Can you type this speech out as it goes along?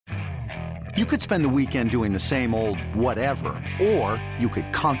You could spend the weekend doing the same old whatever, or you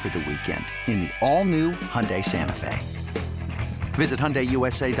could conquer the weekend in the all-new Hyundai Santa Fe. Visit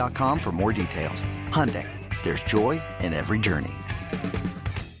HyundaiUSA.com for more details. Hyundai, there's joy in every journey.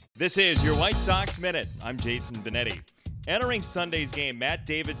 This is your White Sox Minute. I'm Jason Benetti. Entering Sunday's game, Matt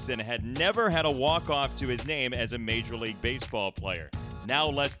Davidson had never had a walk-off to his name as a Major League Baseball player. Now,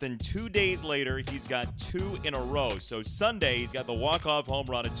 less than 2 days later, he's got two in a row. So Sunday, he's got the walk-off home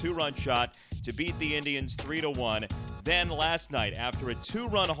run, a two-run shot to beat the Indians 3-1. Then last night, after a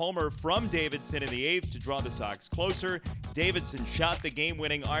two-run homer from Davidson in the eighth to draw the Sox closer, Davidson shot the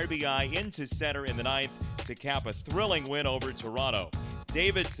game-winning RBI into center in the ninth to cap a thrilling win over Toronto.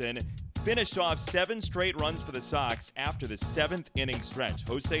 Davidson finished off 7 straight runs for the Sox after the 7th inning stretch.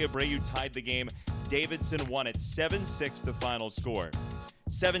 Jose Abreu tied the game. Davidson won at 7-6 the final score.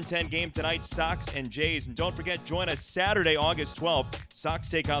 7:10 game tonight, Sox and Jays. And don't forget, join us Saturday, August 12th. Sox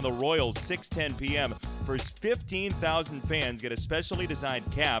take on the Royals, 6:10 p.m. First 15,000 fans get a specially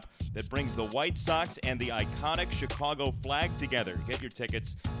designed cap that brings the White Sox and the iconic Chicago flag together. Get your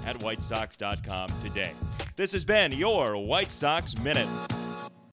tickets at whitesox.com today. This has been your White Sox Minute.